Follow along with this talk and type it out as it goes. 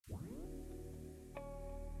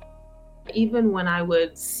Even when I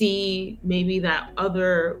would see maybe that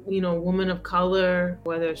other, woman of color,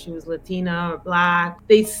 whether she was Latina or Black,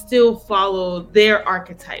 they still followed their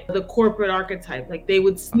archetype, the corporate archetype. Like they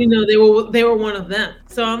would, they were one of them.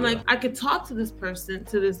 So I'm like, I could talk to this person,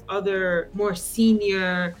 to this other more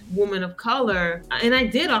senior woman of color. And I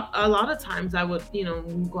did a lot of times. I would, we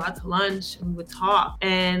would go out to lunch and we would talk.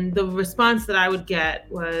 And the response that I would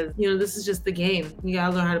get was, this is just the game. You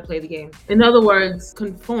gotta learn how to play the game. In other words,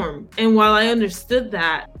 conform. And while I understood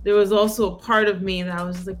that, there was also a part of me that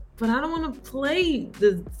was like, but I don't want to play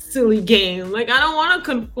this silly game. Like, I don't want to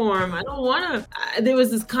conform. I don't want to. There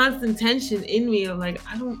was this constant tension in me of like,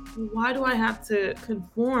 why do I have to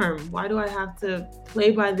conform? Why do I have to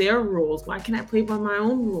play by their rules? Why can't I play by my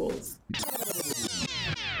own rules?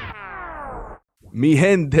 Mi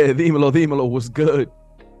gente, dímelo, what's good?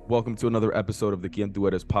 Welcome to another episode of the Quien Tú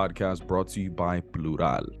Eres podcast, brought to you by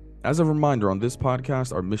Plural. As a reminder, on this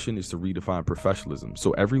podcast, our mission is to redefine professionalism.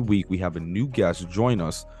 So every week we have a new guest join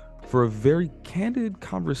us for a very candid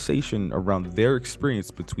conversation around their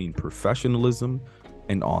experience between professionalism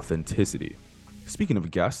and authenticity. Speaking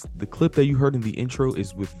of guests, the clip that you heard in the intro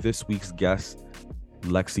is with this week's guest,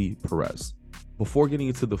 Lexi Perez. Before getting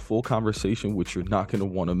into the full conversation, which you're not going to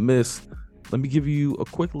want to miss, let me give you a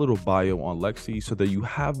quick little bio on Lexi so that you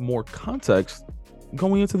have more context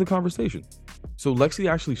going into the conversation. So Lexi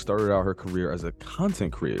actually started out her career as a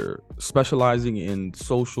content creator, specializing in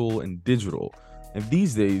social and digital, and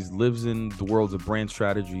these days lives in the worlds of brand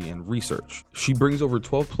strategy and research. She brings over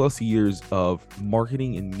 12 plus years of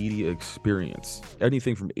marketing and media experience,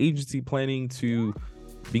 anything from agency planning to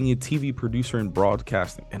being a TV producer and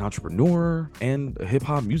broadcasting, an entrepreneur, and a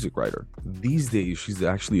hip-hop music writer. These days, she's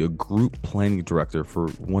actually a group planning director for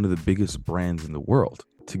one of the biggest brands in the world.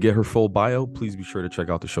 To get her full bio, please be sure to check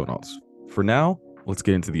out the show notes. For now, let's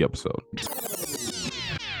get into the episode.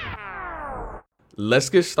 Let's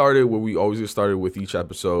get started where we always get started with each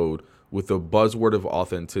episode, with the buzzword of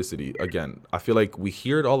authenticity. Again, I feel like we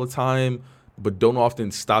hear it all the time, but don't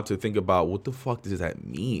often stop to think about what the fuck does that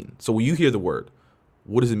mean? So when you hear the word,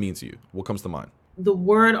 what does it mean to you? What comes to mind? The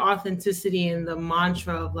word authenticity and the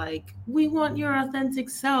mantra of like, we want your authentic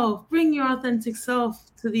self, bring your authentic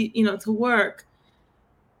self to to work.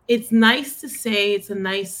 It's nice to say, it's a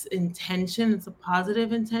nice intention, it's a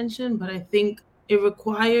positive intention, but I think it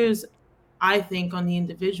requires, on the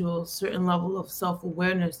individual, a certain level of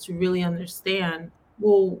self-awareness to really understand,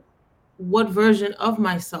 well, what version of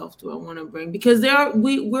myself do I want to bring? Because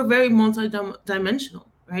we're very multi-dimensional,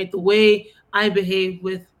 right? The way I behave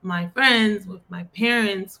with my friends, with my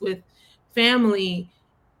parents, with family,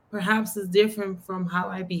 perhaps is different from how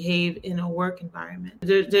I behave in a work environment.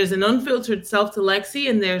 There's an unfiltered self to Lexi,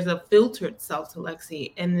 and there's a filtered self to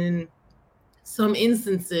Lexi. And in some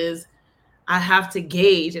instances, I have to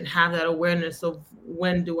gauge and have that awareness of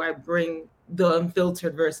when do I bring the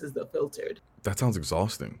unfiltered versus the filtered. That sounds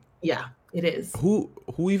exhausting. Yeah, it is. Who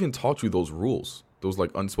even taught you those rules? Those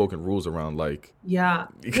like unspoken rules around like, yeah,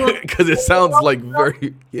 because it sounds like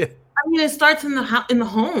very, yeah. I mean, it starts in the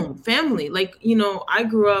home, family. Like, I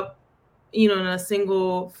grew up, in a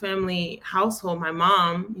single family household. My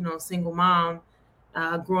mom, single mom,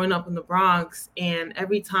 growing up in the Bronx. And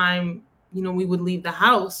every time, we would leave the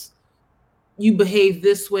house, you behave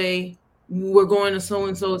this way. We're going to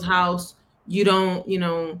so-and-so's house. You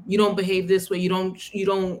don't behave this way. You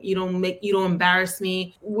don't embarrass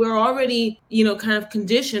me. We're already, kind of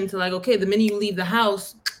conditioned to like, okay, the minute you leave the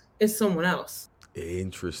house, it's someone else.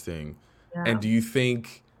 Interesting. Yeah. And do you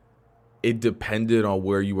think it depended on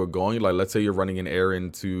where you were going? Like, let's say you're running an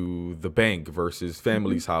errand to the bank versus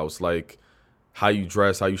family's house, like how you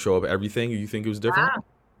dress, how you show up, everything. You think it was different?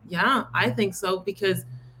 Yeah, I think so, because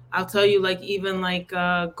I'll tell you, like, even like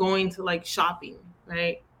going to like shopping,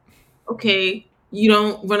 right? Okay, you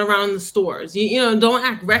don't run around the stores. You don't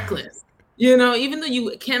act reckless. Even though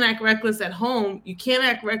you can act reckless at home, you can't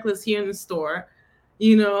act reckless here in the store.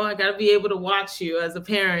 I got to be able to watch you as a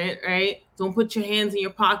parent, right? Don't put your hands in your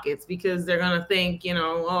pockets because they're going to think,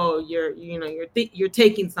 oh, you're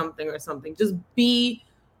taking something or something. Just be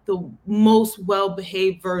the most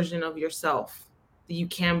well-behaved version of yourself that you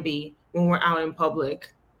can be when we're out in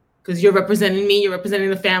public, because you're representing me, you're representing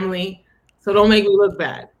the family. So don't make me look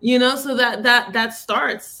bad, so that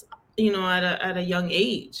starts, at a young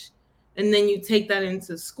age. And then you take that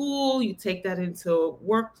into school, you take that into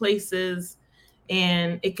workplaces,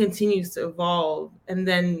 and it continues to evolve. And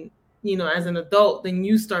then, as an adult, then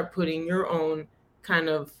you start putting your own kind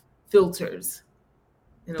of filters.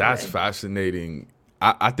 That's fascinating.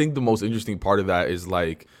 I think the most interesting part of that is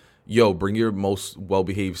like, yo, bring your most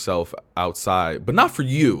well-behaved self outside, but not for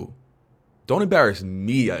you. don't embarrass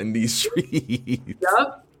me in these streets.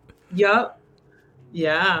 Yup.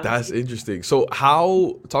 Yeah. That's interesting. So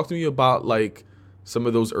talk to me about like some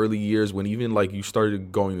of those early years when even like you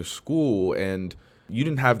started going to school and you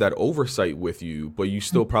didn't have that oversight with you, but you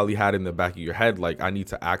still probably had in the back of your head, like, I need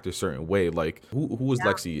to act a certain way. Like who was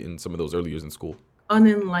Lexi in some of those early years in school?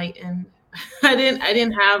 Unenlightened. I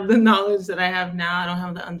didn't have the knowledge that I have now. I don't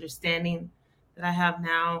have the understanding that I have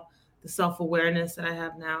now, the self-awareness that I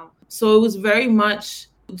have now. So it was very much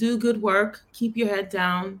do good work, keep your head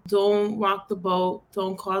down, don't rock the boat,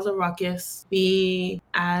 don't cause a ruckus, be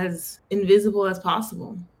as invisible as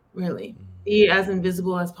possible, really. Be as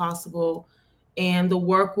invisible as possible, and the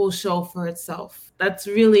work will show for itself. That's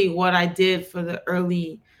really what I did for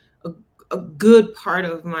a good part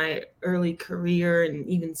of my early career and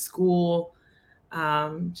even school.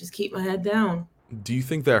 Just keep my head down. Do you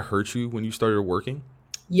think that hurt you when you started working?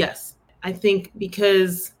 Yes, I think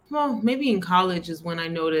because, well, maybe in college is when I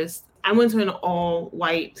noticed. I went to an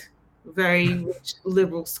all-white, very rich,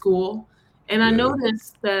 liberal school, and I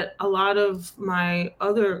noticed that a lot of my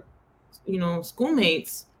other,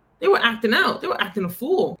 schoolmates, they were acting out. They were acting a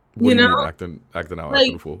fool. What do you mean acting out,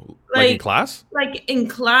 acting a fool? Like in class? Like in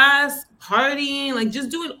class, partying, like just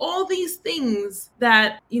doing all these things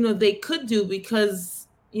that, they could do because,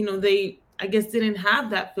 they, I guess, didn't have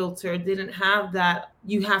that filter, didn't have that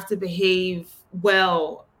you have to behave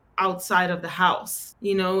well outside of the house.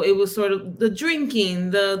 It was sort of the drinking,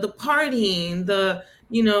 the partying,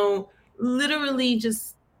 literally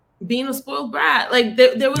just being a spoiled brat. Like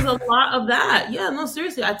there was a lot of that. Yeah, no,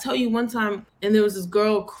 seriously. I tell you, one time, and there was this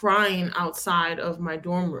girl crying outside of my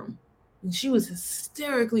dorm room, and she was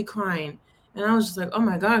hysterically crying. And I was just like, oh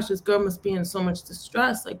my gosh, this girl must be in so much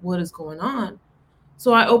distress. Like, what is going on?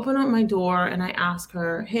 So I open up my door and I ask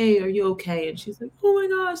her, hey, are you okay? And she's like, oh my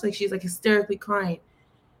gosh. Like, she's like hysterically crying.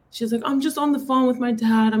 She's like, I'm just on the phone with my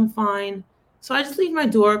dad. I'm fine. So I just leave my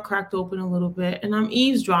door cracked open a little bit and I'm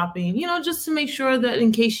eavesdropping, just to make sure that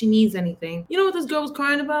in case she needs anything. You know what this girl was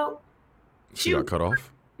crying about? She got cut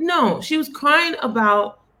off? No, she was crying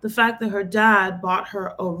about the fact that her dad bought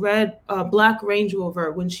her a black Range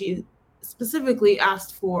Rover when she specifically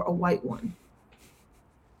asked for a white one.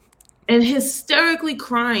 And hysterically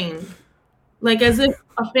crying, like as if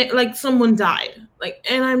like someone died. Like,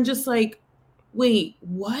 and I'm just like, wait,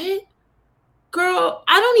 what? Girl,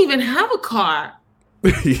 I don't even have a car.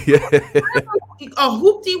 Yeah. A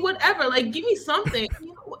hoopty, whatever. Like, give me something.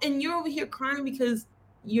 And you're over here crying because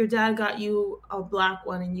your dad got you a black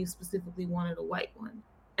one and you specifically wanted a white one.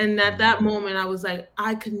 And at that moment, I was like,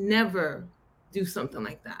 I could never do something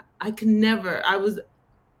like that. I could never.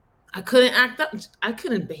 I couldn't act up. I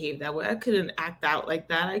couldn't behave that way. I couldn't act out like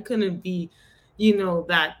that. I couldn't be,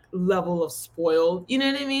 that level of spoiled, you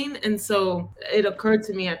know what I mean? And so it occurred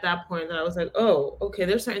to me at that point that I was like, oh, okay,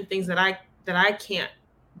 there's certain things that I can't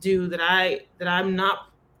do, that I'm not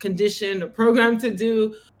conditioned or programmed to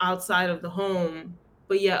do outside of the home.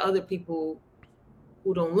 But yet other people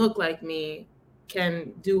who don't look like me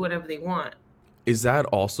can do whatever they want. Is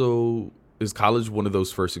college one of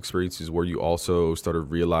those first experiences where you also started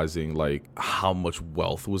realizing like how much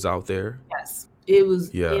wealth was out there? Yes, it was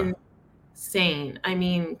insane. I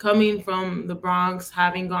mean, coming from the Bronx,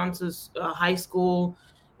 having gone to high school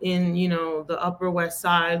in, the Upper West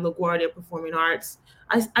Side, LaGuardia Performing Arts,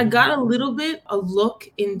 I got a look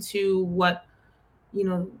into what,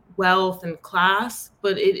 wealth and class,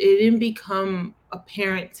 but it didn't become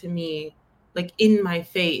apparent to me, like in my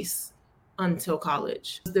face, until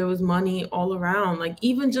college. There was money all around, like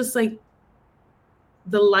even just like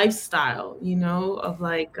the lifestyle, of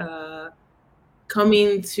like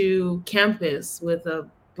coming to campus with a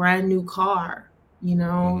brand new car,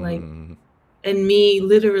 like, and me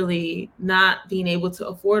literally not being able to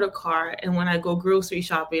afford a car. And when I go grocery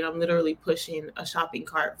shopping, I'm literally pushing a shopping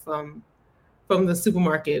cart from the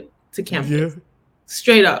supermarket to campus. Yeah.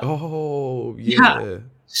 Straight up. Oh, yeah.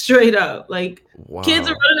 Straight up. Like, wow. Kids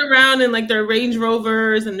are running around in like their Range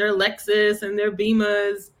Rovers and their Lexus and their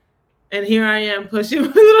Beamers. And here I am pushing my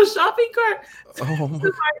little shopping cart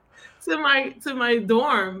to my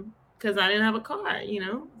dorm because I didn't have a car,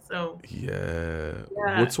 So yeah.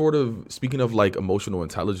 What sort of, speaking of like emotional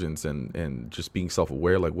intelligence and just being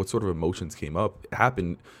self-aware, like what sort of emotions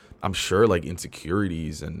happened? I'm sure like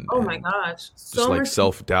insecurities and oh my gosh, so just like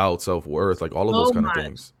self-doubt, self-worth, like all of those kind of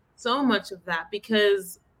things. So much of that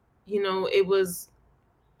because it was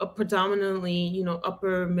a predominantly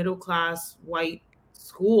upper middle class white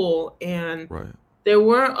school, and there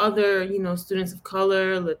were other students of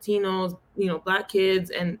color, Latinos, Black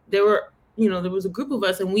kids, and there was a group of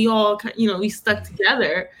us, and we all we stuck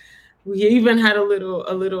together. We even had a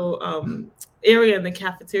little area in the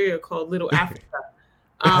cafeteria called Little Africa.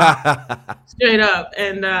 Straight up.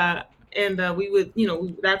 And we would,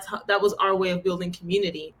 that was our way of building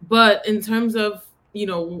community. But in terms of,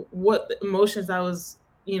 what the emotions I was,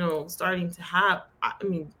 starting to have, I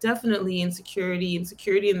mean, definitely insecurity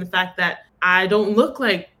in the fact that I don't look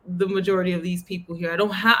like the majority of these people here. I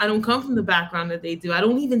don't come from the background that they do. I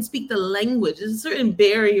don't even speak the language. There's a certain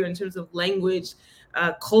barrier in terms of language,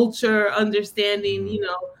 culture, understanding,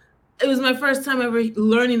 It was my first time ever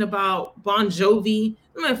learning about Bon Jovi.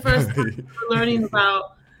 My first time learning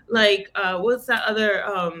about what's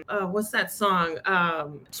that song?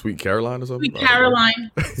 Sweet Caroline or something? Sweet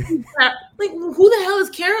Caroline. Like, who the hell is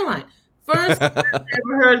Caroline? First time I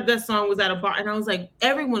ever heard that song was at a bar, and I was like,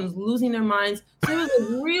 everyone's losing their minds. There was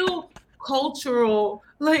a real cultural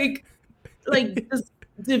this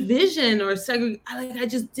division or segregation. I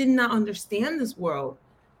just did not understand this world.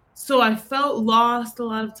 So I felt lost a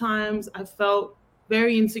lot of times. I felt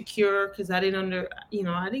very insecure because I don't know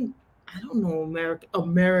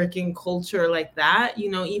American culture like that.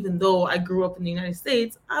 Even though I grew up in the United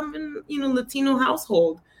States, I'm in, Latino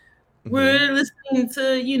household. Mm-hmm. We're listening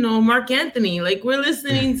to, Mark Anthony. Like, we're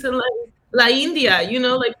listening to La India,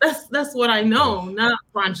 that's what I know, not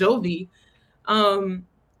Bon Jovi.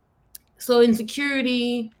 So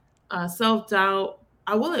insecurity, self-doubt,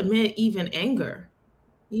 I will admit, even anger.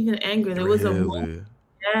 There was a moment,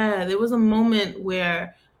 there was a moment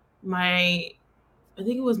where I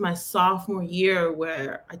think it was my sophomore year,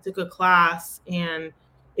 where I took a class, and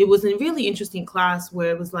it was a really interesting class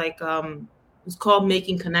where it was it was called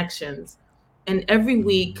Making Connections. And every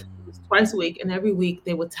week, it was twice a week, and every week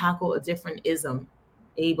they would tackle a different ism: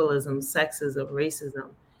 ableism, sexism, racism.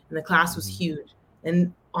 And the class was huge.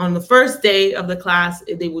 And on the first day of the class,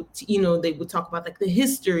 they would talk about the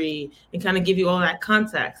history and kind of give you all that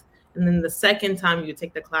context. And then the second time you would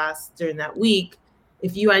take the class during that week,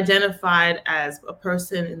 if you identified as a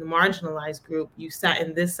person in the marginalized group, you sat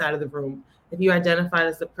in this side of the room. If you identified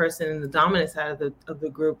as the person in the dominant side of the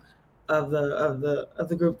group, of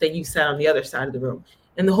the group, that you sat on the other side of the room.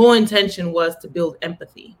 And the whole intention was to build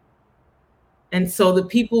empathy. And so the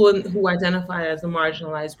people who identified as a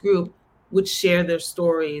marginalized group would share their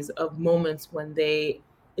stories of moments when they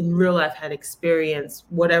in real life had experienced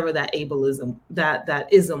whatever that ableism, that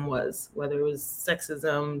ism was, whether it was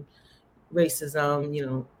sexism,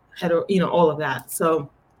 racism, all of that. So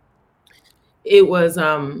it was,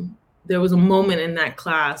 there was a moment in that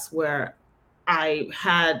class where I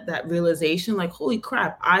had that realization, holy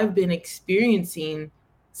crap, I've been experiencing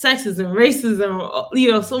sexism,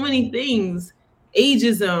 racism, so many things,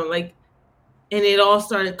 ageism, and it all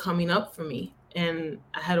started coming up for me. And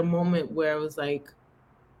I had a moment where it was an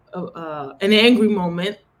angry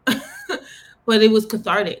moment, but it was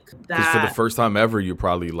cathartic. Because for the first time ever, you're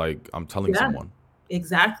probably I'm telling someone.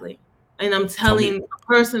 Exactly. And I'm telling a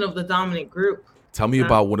person of the dominant group. Tell me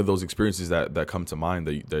about one of those experiences that come to mind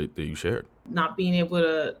that you shared. Not being able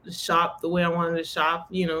to shop the way I wanted to shop,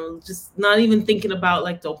 just not even thinking about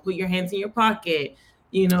don't put your hands in your pocket.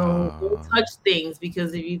 Don't touch things,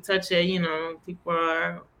 because if you touch it, people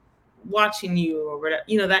are watching you or whatever,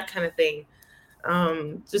 that kind of thing.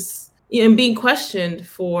 Just and being questioned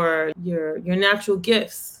for your natural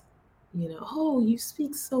gifts. Oh, you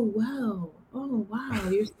speak so well. Oh, wow,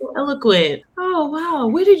 you're so eloquent. Oh, wow,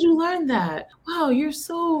 where did you learn that? Wow, you're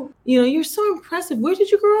so impressive. Where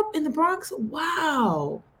did you grow up? In the Bronx?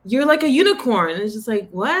 Wow, you're like a unicorn. And it's just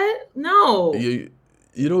what? No.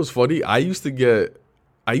 It's funny. I used to get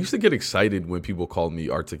excited when people called me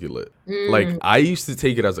articulate. I used to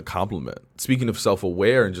take it as a compliment. Speaking of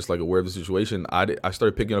self-aware and just aware of the situation, I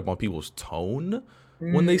started picking up on people's tone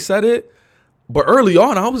when they said it. But early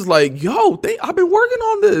on, I was like, yo, I've been working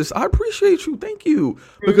on this. I appreciate you. Thank you.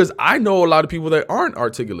 Because I know a lot of people that aren't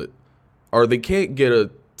articulate, or they can't get a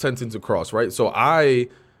sentence across, right? So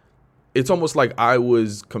it's almost like I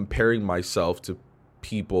was comparing myself to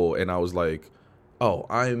people, and I was like, oh,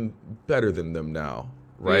 I'm better than them now.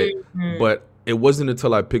 Right. Mm-hmm. But it wasn't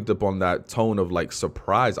until I picked up on that tone of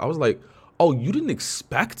surprise. I was like, oh, you didn't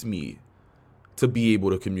expect me to be able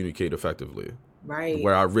to communicate effectively. Right.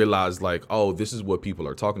 Where I realized oh, this is what people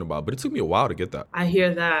are talking about. But it took me a while to get that. I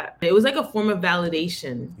hear that. It was a form of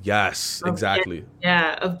validation. Yes, exactly.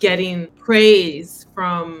 Of getting praise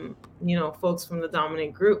from, folks from the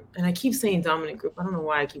dominant group. And I keep saying dominant group. I don't know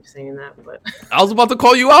why I keep saying that, but I was about to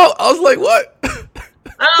call you out. I was like, what?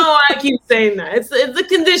 I don't know why I keep saying that. It's the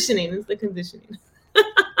conditioning. It's the conditioning.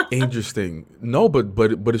 Interesting. No,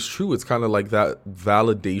 but it's true. It's kind of like that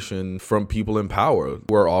validation from people in power,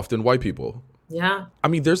 who are often white people. Yeah. I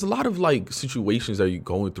mean, there's a lot of like situations that you're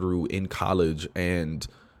going through in college, and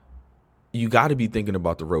you got to be thinking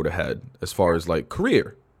about the road ahead as far as like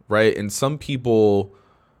career, right? And some people,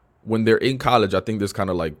 when they're in college, I think there's kind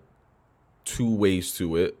of like two ways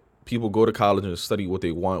to it. People go to college and study what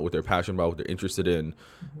they want, what they're passionate about, what they're interested in. Mhm.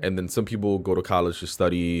 And then some people go to college to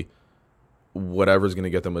study whatever's going to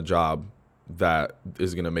get them a job that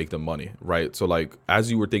is going to make them money, right? So like,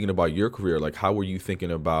 as you were thinking about your career, like how were you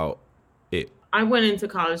thinking about it? I went into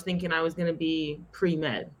college thinking I was going to be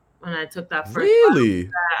pre-med. When I took that first Really?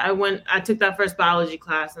 I took that first biology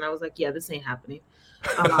class and I was like, yeah, this ain't happening.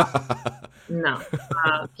 Uh, no.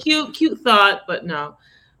 Cute thought, but no.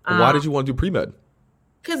 Why did you want to do pre-med?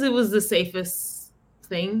 Because it was the safest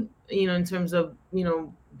thing, in terms of,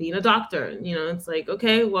 being a doctor. It's like,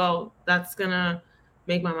 okay, well, that's gonna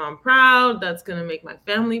make my mom proud, that's gonna make my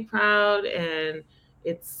family proud, and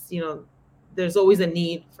it's, there's always a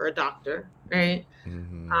need for a doctor, right?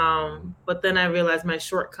 But then I realized my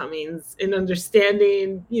shortcomings in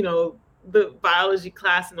understanding, the biology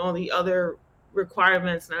class and all the other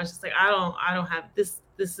requirements, and I was just like, I don't have this.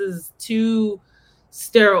 This is too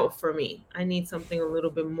sterile for me. I need something a little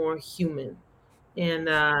bit more human, and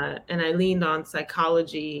I leaned on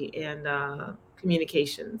psychology and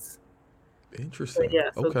communications. So Interesting. yeah,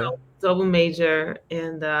 so Okay. double major,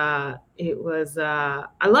 and it was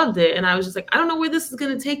I loved it, and I was just like, I don't know where this is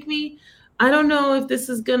gonna take me. I don't know if this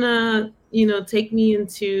is gonna, take me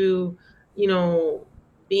into, you know,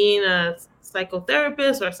 being a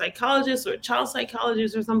psychotherapist or a psychologist or a child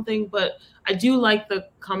psychologist or something, but I do like the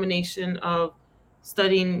combination of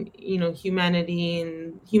studying, humanity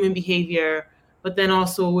and human behavior, but then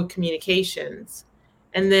also with communications.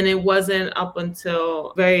 And then it wasn't up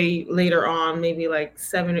until very later on, maybe like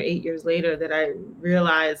 7 or 8 years later, that I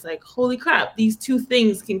realized, like, holy crap, these two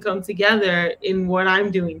things can come together in what I'm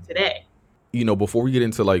doing today. Before we get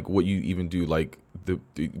into like what you even do, like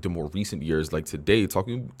the more recent years, like today, talk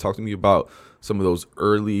to me about some of those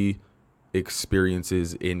early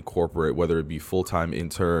experiences in corporate, whether it be full-time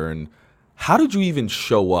intern. How did you even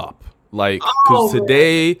show up? Like, because Oh,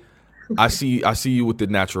 today I see you with the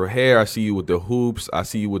natural hair, I see you with the hoops, I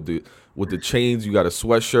see you with the chains, you got a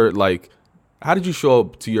sweatshirt. Like, how did you show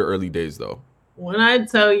up to your early days though? when I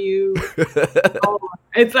tell you, oh,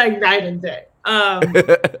 it's like night and day.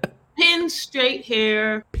 Pinned straight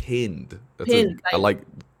hair, Pinned. pinned I like.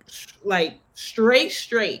 like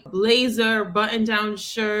straight, blazer, button down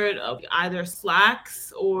shirt, of either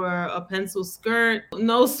slacks or a pencil skirt,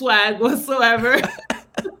 no swag whatsoever.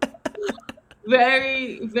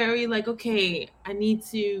 Very, very like, okay, I need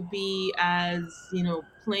to be as,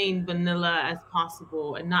 plain vanilla as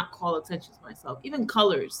possible and not call attention to myself. Even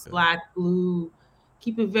colors, black, blue,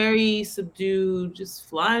 keep it very subdued, just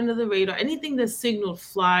fly under the radar. Anything that signaled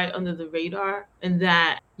fly under the radar and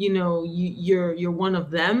that, you're one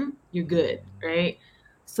of them, you're good, right?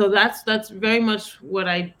 So that's very much what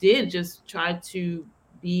I did, just try to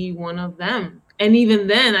be one of them. And even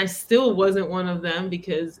then, I still wasn't one of them,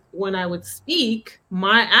 because when I would speak,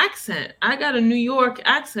 my accent, I got a New York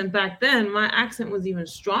accent back then. My accent was even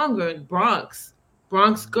stronger. Bronx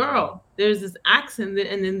girl. There's this accent,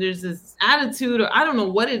 and then there's this attitude, or I don't know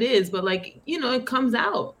what it is, but like, it comes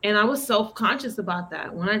out. And I was self-conscious about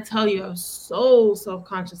that. When I tell you, I was so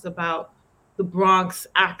self-conscious about the Bronx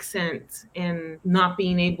accent and not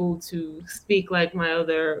being able to speak like my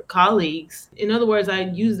other colleagues. In other words, I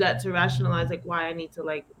use that to rationalize like why I need to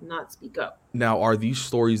like not speak up. Now, are these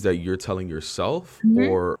stories that you're telling yourself, Mhm.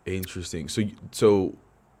 or interesting? So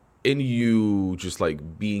in you just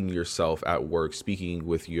like being yourself at work, speaking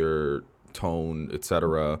with your tone,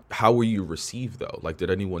 etc. How were you received though? Like,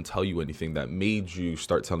 did anyone tell you anything that made you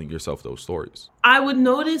start telling yourself those stories? I would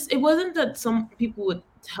notice it wasn't that some people would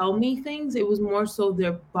tell me things, it was more so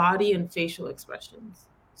their body and facial expressions.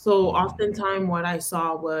 So oftentimes what I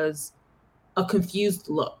saw was a confused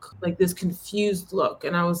look, like this confused look.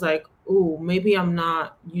 And I was like, oh, maybe I'm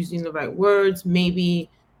not using the right words.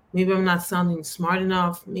 Maybe I'm not sounding smart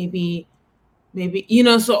enough. Maybe,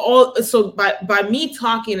 so by me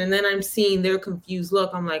talking and then I'm seeing their confused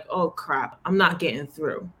look, I'm like, oh crap, I'm not getting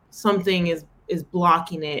through. Something is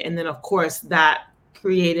blocking it. And then of course that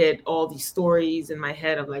created all these stories in my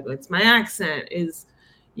head of like, it's my accent, is,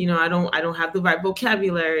 I don't have the right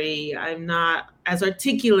vocabulary. I'm not as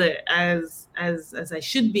articulate as I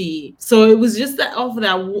should be. So it was just that off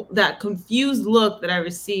of that confused look that I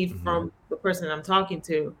received from the person I'm talking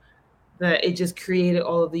to, that it just created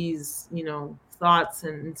all of these, thoughts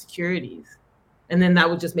and insecurities. And then that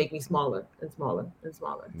would just make me smaller and smaller and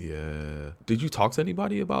smaller. Yeah. Did you talk to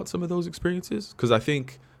anybody about some of those experiences? Because I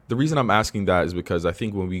think the reason I'm asking that is because I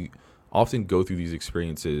think when we often go through these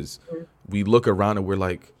experiences, we look around and we're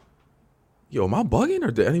like, yo, am I bugging,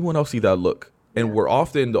 or did anyone else see that look? And we're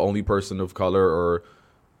often the only person of color or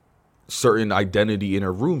certain identity in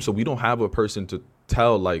a room, so we don't have a person to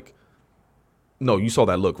tell, like, no, you saw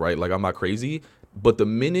that look, right? Like, I'm not crazy. But the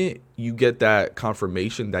minute you get that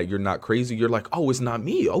confirmation that you're not crazy, you're like, oh, it's not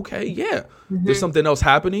me. Okay, yeah. There's something else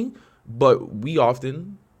happening. But we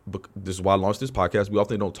often, this is why I launched this podcast, we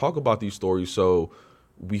often don't talk about these stories. So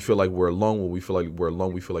we feel like we're alone. When we feel like we're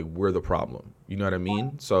alone, we feel like we're the problem. You know what I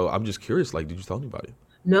mean? So I'm just curious, like, did you tell anybody?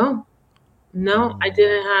 No, I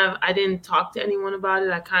didn't talk to anyone about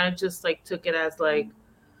it. I kind of just like took it as like,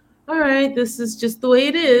 all right, this is just the way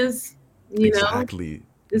it is. You know? Exactly.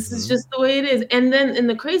 This is just the way it is. And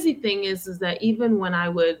the crazy thing is that even when I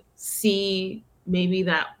would see maybe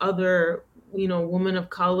that other, woman of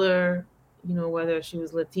color, whether she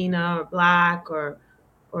was Latina or Black or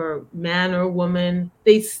man or woman,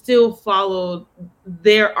 they still followed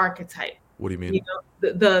their archetype. What do you mean?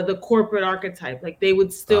 The corporate archetype. Like they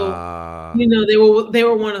would still, they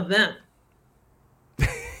were one of them.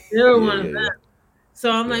 They were one of them. So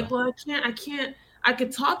I'm like, well, I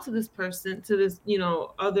could talk to this person, to this,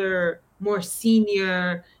 other more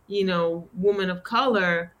senior, woman of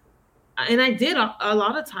color. And I did a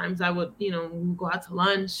lot of times. I would, we would go out to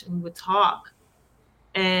lunch and we would talk.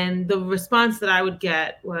 And the response that I would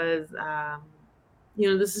get was,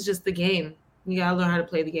 this is just the game. You got to learn how to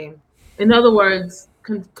play the game. In other words,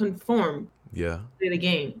 conform. Yeah. Play the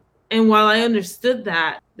game. And while I understood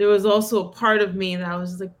that, there was also a part of me that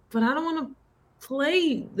was like, but I don't want to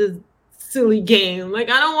play this silly game.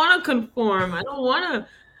 Like, I don't want to conform. I don't want to.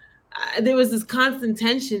 There was this constant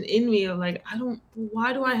tension in me of like,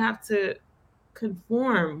 why do I have to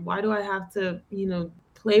conform? Why do I have to,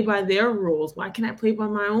 play by their rules? Why can't I play by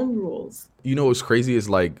my own rules? What's crazy is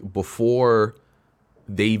like before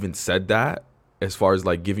they even said that, as far as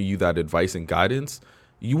like giving you that advice and guidance,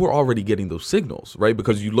 you were already getting those signals, right?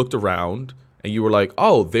 Because you looked around and you were like,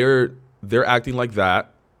 oh, they're acting like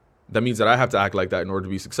that. That means that I have to act like that in order to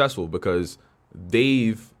be successful, because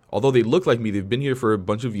although they look like me, they've been here for a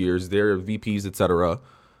bunch of years, they're VPs, etc.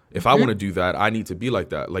 If I want to do that, I need to be like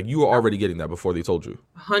that. Like, you were already getting that before they told you.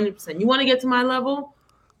 100%. You want to get to my level,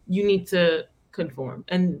 you need to conform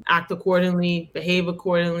and act accordingly, behave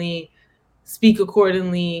accordingly, speak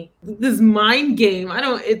accordingly. This mind game, I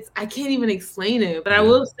can't even explain it. But I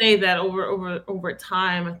will say that over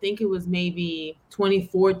time, I think it was maybe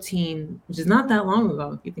 2014, which is not that long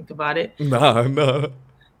ago if you think about it. Nah.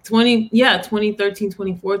 2013,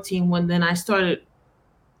 2014, when then I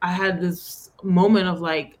had this moment of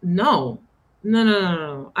like, no.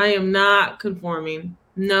 I am not conforming.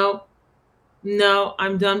 No,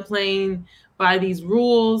 I'm done playing by these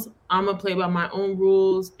rules. I'm going to play by my own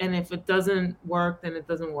rules. And if it doesn't work, then it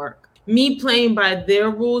doesn't work. Me playing by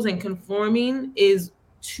their rules and conforming is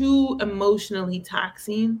too emotionally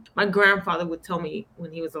taxing. My grandfather would tell me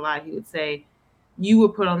when he was alive, he would say, you were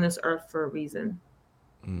put on this earth for a reason.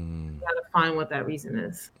 You got to find what that reason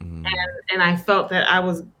is. And I felt that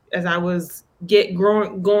as I was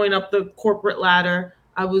going up the corporate ladder,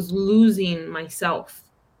 I was losing myself.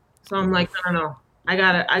 So I'm like, no. I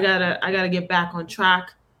gotta get back on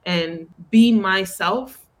track and be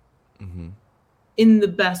myself in the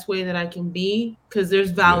best way that I can be, because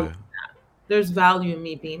there's value in that. There's value in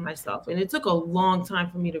me being myself. And it took a long time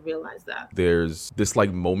for me to realize that. There's this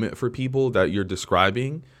like moment for people that you're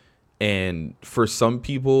describing. And for some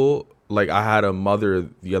people, like I had a mother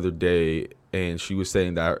the other day, and she was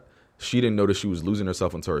saying that she didn't notice she was losing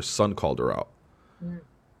herself until her son called her out.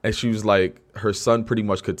 And she was like, her son pretty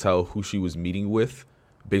much could tell who she was meeting with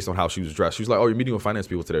based on how she was dressed. She was like, oh, you're meeting with finance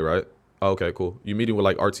people today, right? Oh, okay, cool. You're meeting with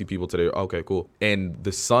like artsy people today. Okay, cool. And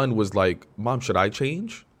the son was like, Mom, should I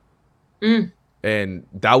change? And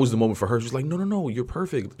that was the moment for her. She was like, no, you're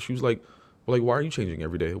perfect. She was like, well, like, why are you changing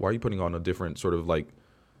every day? Why are you putting on a different sort of like,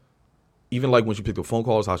 even like when she picked up phone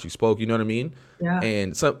calls, how she spoke, you know what I mean? Yeah.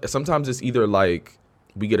 And sometimes it's either like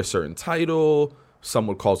we get a certain title,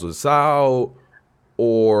 someone calls us out,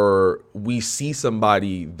 or we see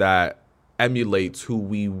somebody that emulates who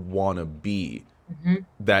we want to be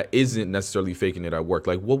that isn't necessarily faking it at work.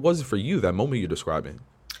 Like, what was it for you, that moment you're describing?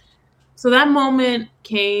 So that moment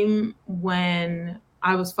came when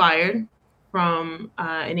I was fired from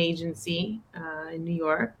an agency in New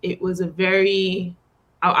York. It was a very,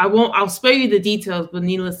 I'll spare you the details, but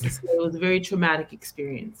needless to say, it was a very traumatic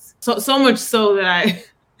experience. So much so that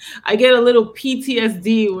I get a little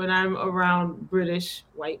PTSD when I'm around British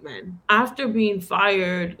white men. After being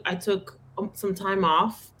fired, I took some time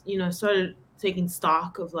off, started taking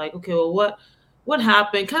stock of like, okay, well, what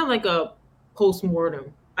happened? Kind of like a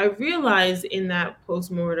post-mortem. I realized in that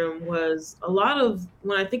postmortem was a lot of,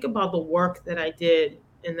 when I think about the work that I did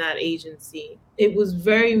in that agency, it was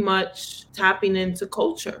very much tapping into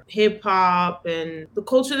culture, hip hop, and the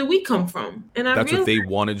culture that we come from. And I That's what realized, they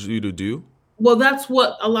wanted you to do? well, that's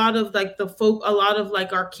what a lot of like a lot of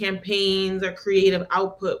like our campaigns, our creative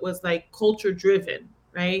output was like culture driven,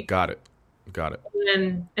 right? Got it. Got it.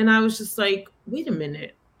 And I was just like, wait a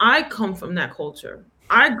minute. I come from that culture.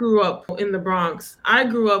 I grew up in the Bronx. I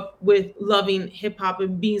grew up with loving hip hop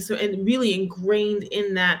and being so and really ingrained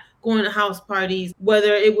in that, going to house parties,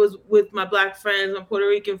 whether it was with my Black friends, my Puerto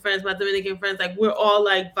Rican friends, my Dominican friends, like we're all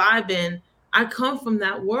like vibing. I come from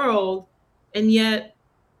that world, and yet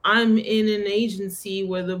I'm in an agency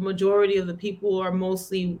where the majority of the people are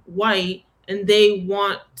mostly white, and they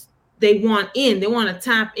want to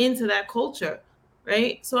tap into that culture,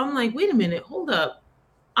 right? So I'm like, wait a minute, hold up.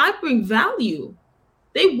 I bring value.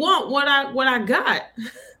 They want what I got.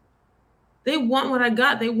 They want what I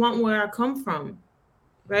got. They want where I come from,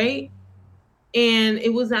 right? And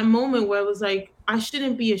it was that moment where I was like, I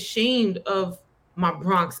shouldn't be ashamed of my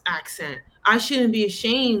Bronx accent. I shouldn't be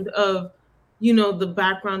ashamed of, the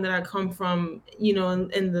background that I come from,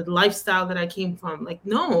 and the lifestyle that I came from. Like,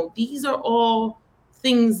 no, these are all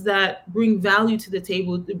things that bring value to the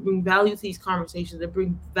table, that bring value to these conversations, that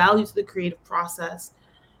bring value to the creative process,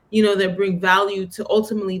 that bring value to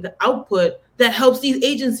ultimately the output that helps these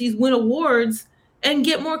agencies win awards and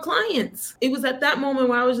get more clients. It was at that moment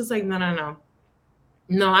where I was just like, no,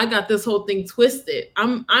 I got this whole thing twisted.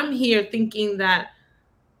 I'm here thinking that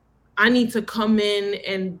I need to come in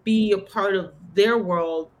and be a part of their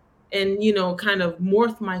world and, kind of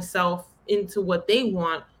morph myself into what they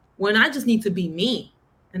want, when I just need to be me.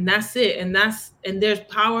 And that's it. And there's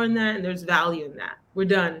power in that, and there's value in that. We're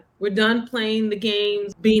done. We're done playing the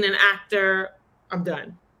games, being an actor. I'm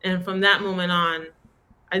done. And from that moment on,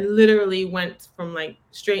 I literally went from like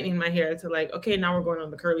straightening my hair to like, okay, now we're going on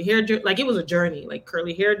the curly hair journey. Like, it was a journey, like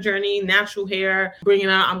curly hair journey, natural hair.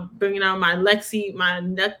 I'm bringing out my Lexi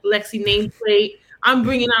nameplate. I'm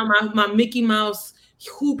bringing out my Mickey Mouse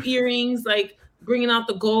hoop earrings, like bringing out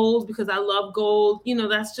the gold because I love gold.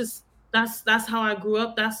 That's how I grew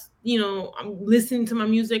up. I'm listening to my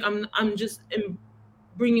music. I'm just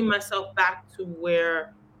bringing myself back to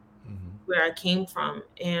where I came from,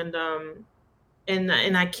 and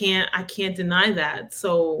I can't deny that.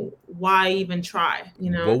 So why even try?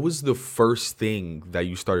 What was the first thing that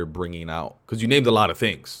you started bringing out? Because you named a lot of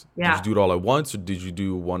things. Yeah. Did you do it all at once, or did you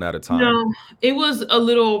do one at a time? No, it was a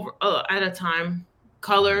little at a time.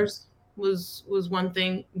 Colors was one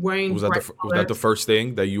thing. Wearing was that the first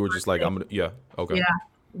thing that you were just like, okay. Yeah,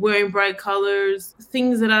 wearing bright colors,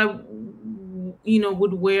 things that I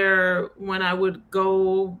would wear when I would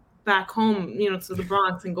go back home, to the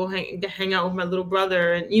Bronx and go hang out with my little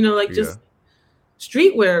brother, and just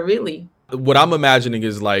streetwear, really. What I'm imagining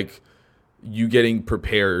is like you getting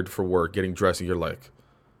prepared for work, getting dressed, and you're like,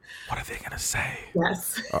 what are they gonna say?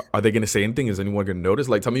 Yes. Are they gonna say anything? Is anyone gonna notice?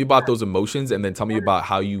 Like, tell me about those emotions, and then tell me about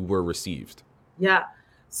how you were received. Yeah.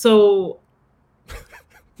 So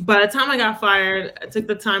by the time I got fired, I took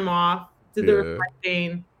the time off, did the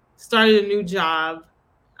reflecting, started a new job.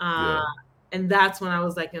 And that's when I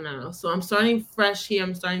was like, no. So I'm starting fresh here.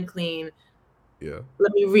 I'm starting clean. Yeah.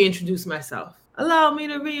 Let me reintroduce myself. Allow me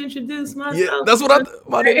to reintroduce myself. Yeah, that's what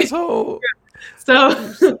my name is Ho.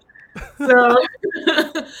 So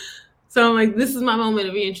I'm like, this is my moment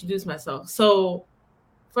to reintroduce myself. So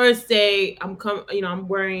first day, I'm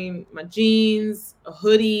wearing my jeans, a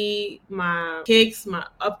hoodie, my kicks, my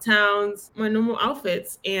Uptowns, my normal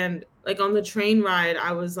outfits. And like on the train ride,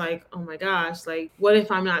 I was like, oh my gosh, like, what if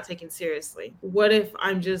I'm not taken seriously? What if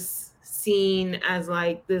I'm just seen as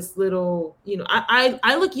like this little,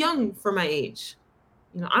 I look young for my age.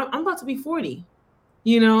 I'm about to be 40,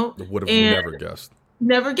 Would have never guessed.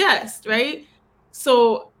 Never guessed, right?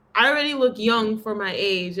 So I already look young for my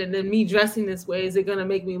age, and then me dressing this way, is it going to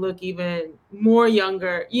make me look even more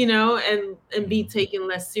younger, and be taken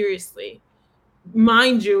less seriously?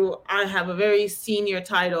 Mind you, I have a very senior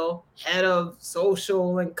title, head of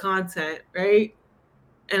social and content, right?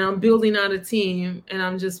 And I'm building out a team, and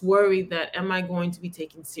I'm just worried that, am I going to be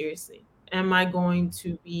taken seriously? Am I going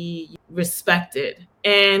to be respected?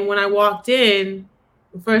 And when I walked in,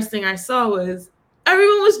 the first thing I saw was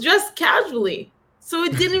everyone was dressed casually. So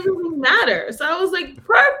it didn't really matter. So I was like,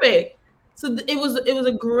 perfect. So it was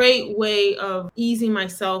a great way of easing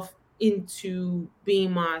myself into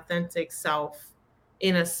being my authentic self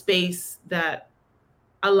in a space that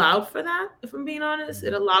allowed for that, if I'm being honest.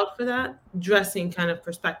 It allowed for that dressing kind of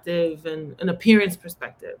perspective and an appearance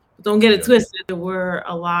perspective. But don't get it twisted. There were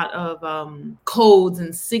a lot of codes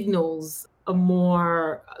and signals, a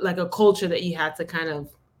more like a culture that you had to kind of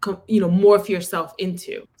morph yourself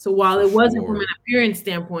into. So while it wasn't from an appearance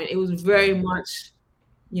standpoint, it was very much,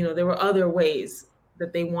 there were other ways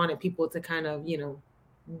that they wanted people to kind of,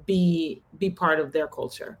 be part of their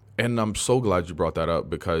culture. And I'm so glad you brought that up,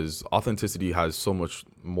 because authenticity has so much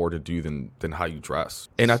more to do than how you dress.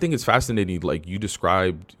 And I think it's fascinating, like you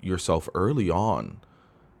described yourself early on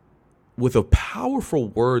with a powerful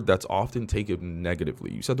word that's often taken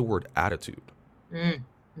negatively. You said the word attitude.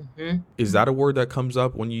 Mm-hmm. Is that a word that comes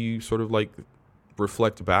up when you sort of like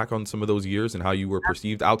reflect back on some of those years and how you were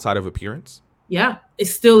perceived outside of appearance? Yeah, it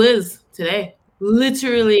still is today.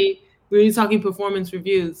 Literally, when you're talking performance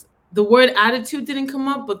reviews, the word attitude didn't come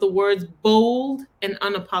up, but the words bold and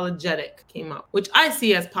unapologetic came up, which I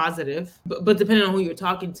see as positive. But depending on who you're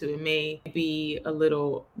talking to, it may be a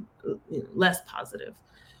little less positive.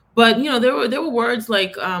 But, there were words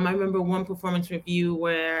like, I remember one performance review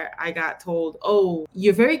where I got told, "Oh,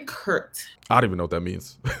 you're very curt." I don't even know what that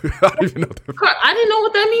means. I didn't know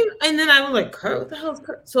what that means. And then I was like, curt? What the hell is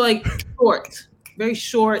curt? So like short, very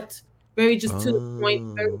short, very just to the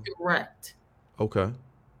point, very direct. Okay.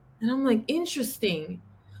 And I'm like, interesting.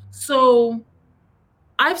 So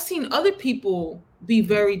I've seen other people be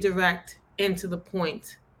very direct and to the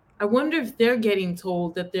point. I wonder if they're getting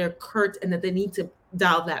told that they're curt and that they need to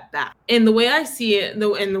dial that back. And the way I see it, and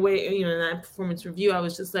the way, in that performance review, I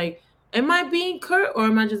was just like, am I being curt or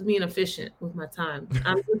am I just being efficient with my time?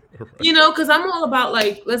 I'm just, because I'm all about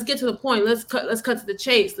like, let's get to the point. Let's cut to the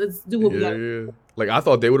chase. Let's do what we got. Yeah. Like I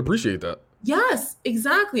thought they would appreciate that. Yes,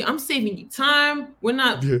 exactly. I'm saving you time. We're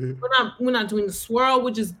not doing the swirl.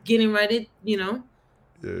 We're just getting right in,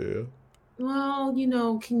 Yeah. Well,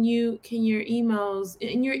 can your emails,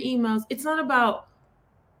 it's not about,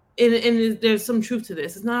 and there's some truth to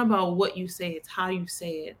this. It's not about what you say, it's how you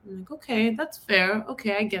say it. I'm like, okay, that's fair.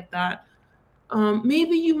 Okay, I get that.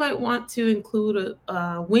 Maybe you might want to include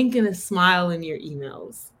a wink and a smile in your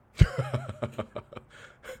emails.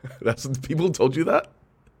 That's people told you that?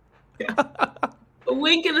 Yeah. A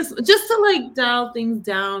wink and just to like dial things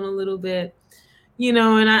down a little bit, and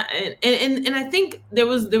I think there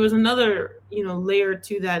was another layer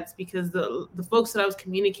to that. It's because the folks that I was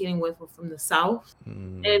communicating with were from the South,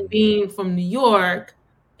 and being from New York,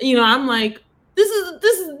 I'm like, this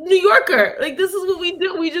is New Yorker, like this is what we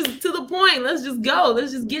do. We just to the point. Let's just go.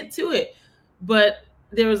 Let's just get to it. But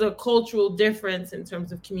there was a cultural difference in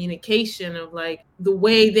terms of communication of like the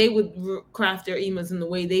way they would craft their emails and the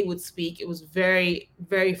way they would speak. It was very,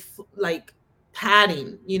 very like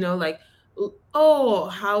padding, like, oh,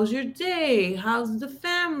 how's your day? How's the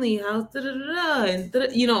family? How's da-da-da-da?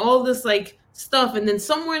 And all this like stuff. And then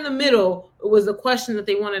somewhere in the middle, it was a question that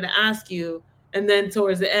they wanted to ask you. And then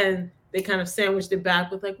towards the end, they kind of sandwiched it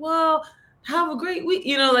back with like, well, have a great week,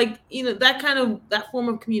 that form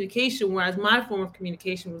of communication. Whereas my form of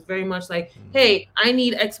communication was very much like, hey, I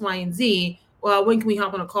need X, Y, and Z. Well, when can we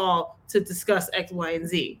hop on a call to discuss X, Y, and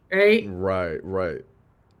Z? Right. Right.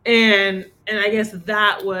 And I guess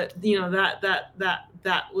that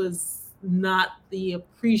was not the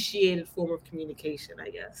appreciated form of communication, I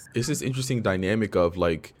guess. It's this interesting dynamic of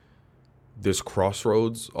like this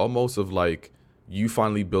crossroads almost of like you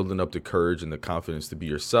finally building up the courage and the confidence to be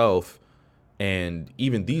yourself. And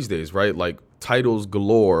even these days, right? Like titles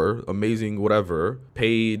galore, amazing, whatever,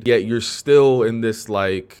 paid, yet you're still in this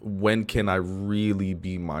like, when can I really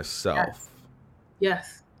be myself?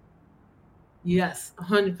 Yes,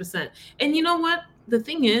 100%. And you know what? The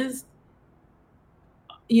thing is,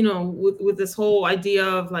 with this whole idea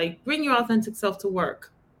of like, bring your authentic self to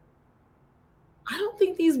work. I don't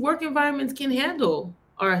think these work environments can handle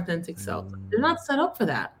our authentic self. They're not set up for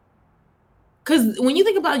that. Because when you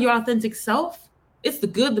think about your authentic self, it's the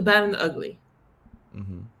good, the bad, and the ugly.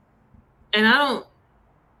 Mm-hmm. And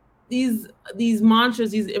these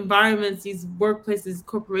mantras, these environments, these workplaces,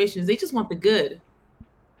 corporations, they just want the good.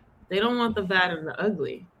 They don't want the bad and the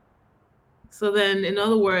ugly. So then, in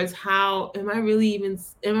other words, how am I really even,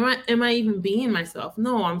 am I even being myself?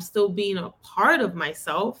 No, I'm still being a part of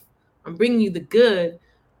myself. I'm bringing you the good,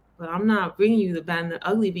 but I'm not bringing you the bad and the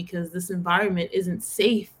ugly because this environment isn't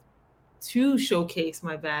safe to showcase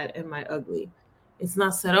my bad and my ugly. It's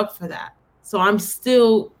not set up for that. So I'm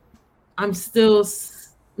still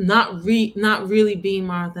not really being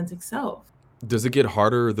my authentic self. Does it get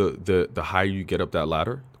harder the higher you get up that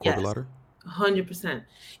ladder, the corporate ladder? 100%.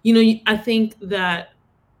 I think that,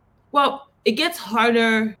 well, it gets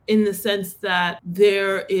harder in the sense that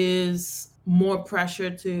there is more pressure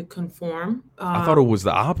to conform. I thought it was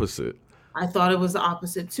the opposite. I thought it was the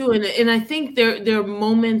opposite too, and I think there are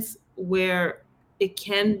moments where it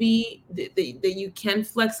can be that you can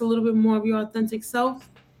flex a little bit more of your authentic self,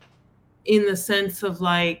 in the sense of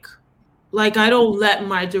like I don't let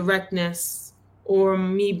my directness or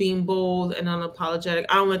me being bold and unapologetic,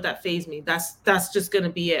 I don't let that phase me. That's just gonna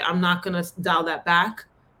be it. I'm not gonna dial that back.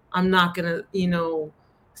 I'm not gonna,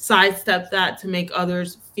 sidestep that to make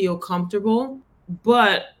others feel comfortable.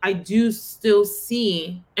 But I do still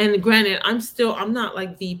see, and granted, I'm not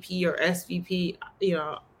like VP or SVP,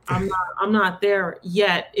 I'm not there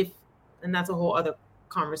yet, and that's a whole other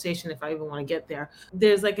conversation if I even want to get there.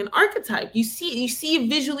 There's like an archetype. You see it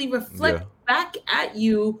visually reflect back at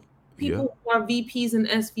you, people who are VPs and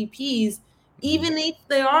SVPs, even if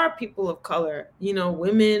they are people of color,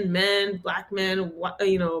 women, men, black men,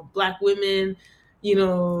 black women,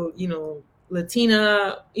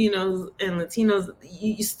 Latina, and Latinos,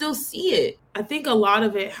 you still see it. I think a lot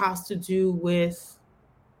of it has to do with,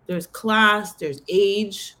 there's class, there's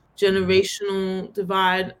age, generational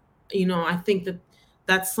divide. I think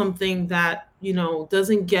that's something that,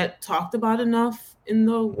 doesn't get talked about enough in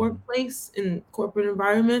the workplace, in corporate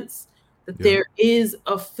environments, that there is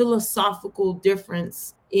a philosophical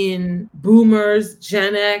difference in boomers,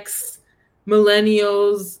 Gen X,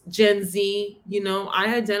 millennials, Gen Z.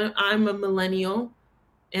 I'm a millennial,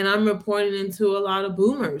 and I'm reporting into a lot of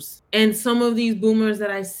boomers. And some of these boomers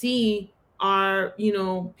that I see are,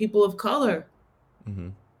 people of color,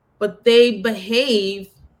 but they behave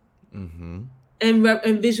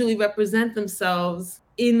and visually represent themselves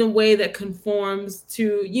in a way that conforms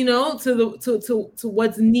to, to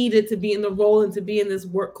what's needed to be in the role and to be in this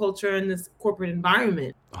work culture and this corporate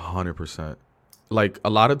environment. 100%. Like, a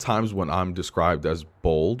lot of times when I'm described as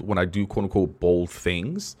bold, when I do quote unquote bold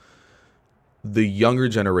things, the younger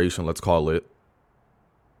generation, let's call it,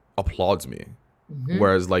 applauds me.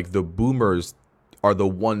 Whereas like the boomers are the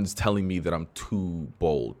ones telling me that I'm too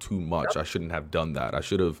bold, too much. I shouldn't have done that. I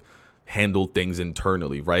should have handled things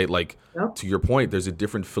internally, right? Like, to your point, there's a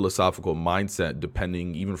different philosophical mindset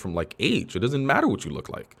depending even from like age. It doesn't matter what you look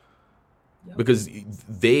like. Because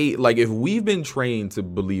they, like, if we've been trained to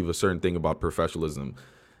believe a certain thing about professionalism,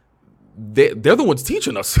 they're the ones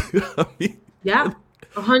teaching us. I mean, 100%.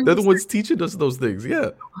 They're the ones teaching us those things.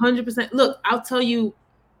 100%. Look, I'll tell you,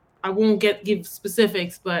 I won't give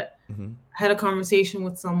specifics, but I had a conversation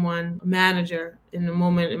with someone, a manager, in a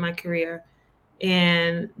moment in my career,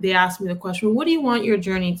 and they asked me the question, what do you want your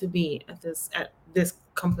journey to be at this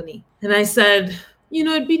company? And I said,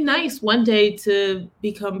 it'd be nice one day to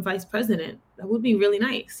become vice president. That would be really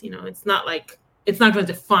nice. It's not like, it's not going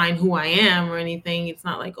to define who I am or anything. It's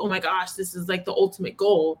not like, oh my gosh, this is like the ultimate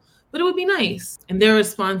goal, but it would be nice. And their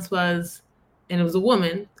response was, and it was a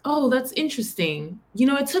woman, oh, that's interesting.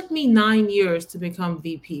 It took me 9 years to become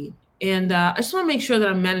VP. And I just want to make sure that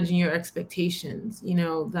I'm managing your expectations,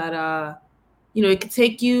 that, it could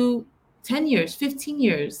take you 10 years, 15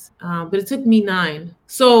 years, but it took me 9.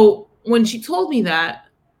 So when she told me that,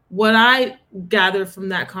 what I gathered from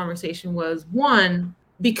that conversation was, one,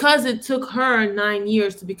 because it took her 9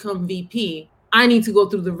 years to become VP, I need to go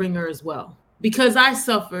through the ringer as well. Because I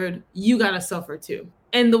suffered, you got to suffer too.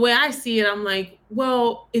 And the way I see it, I'm like,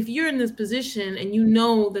 well, if you're in this position and you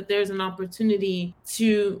know that there's an opportunity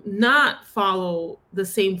to not follow the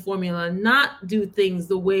same formula, not do things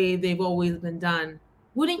the way they've always been done,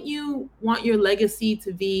 wouldn't you want your legacy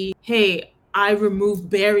to be, hey, I removed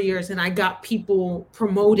barriers and I got people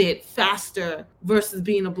promoted faster versus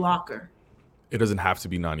being a blocker? It doesn't have to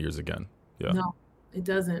be 9 years again. No, it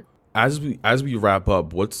doesn't. As we wrap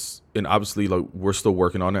up, and obviously, like, we're still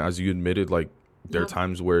working on it, as you admitted, like, there are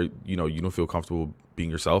times where, you don't feel comfortable being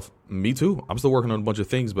yourself. Me too. I'm still working on a bunch of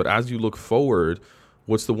things. But as you look forward,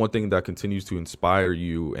 what's the one thing that continues to inspire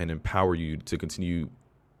you and empower you to continue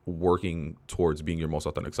working towards being your most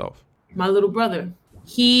authentic self? My little brother.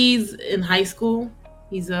 He's in high school.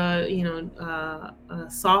 He's a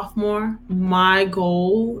sophomore. My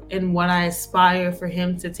goal and what I aspire for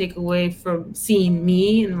him to take away from seeing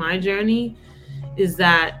me in my journey is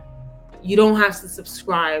that you don't have to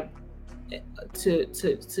subscribe to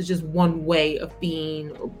just one way of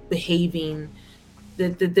being or behaving.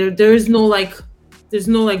 That there's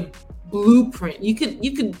no blueprint. You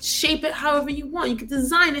could shape it however you want. You could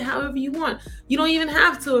design it however you want. You don't even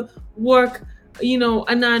have to work a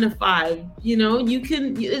 9 to 5,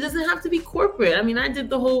 it doesn't have to be corporate. I mean, I did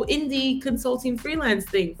the whole indie consulting freelance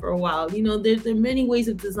thing for a while. There are many ways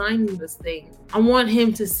of designing this thing. I want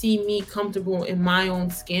him to see me comfortable in my own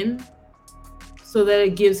skin so that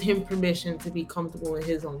it gives him permission to be comfortable in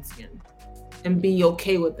his own skin. and be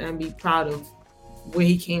okay with that and be proud of where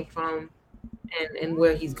he came from and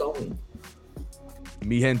where he's going.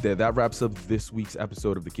 Mi gente, that wraps up this week's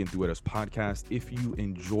episode of the Quien Tú Eres podcast. If you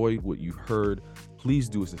enjoyed what you heard, please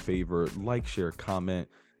do us a favor, like, share, comment,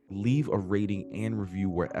 leave a rating and review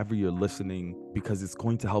wherever you're listening, because it's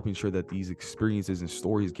going to help ensure that these experiences and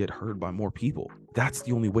stories get heard by more people. That's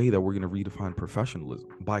the only way that we're going to redefine professionalism.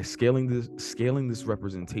 By scaling this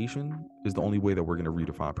representation is the only way that we're going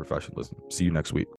to redefine professionalism. See you next week.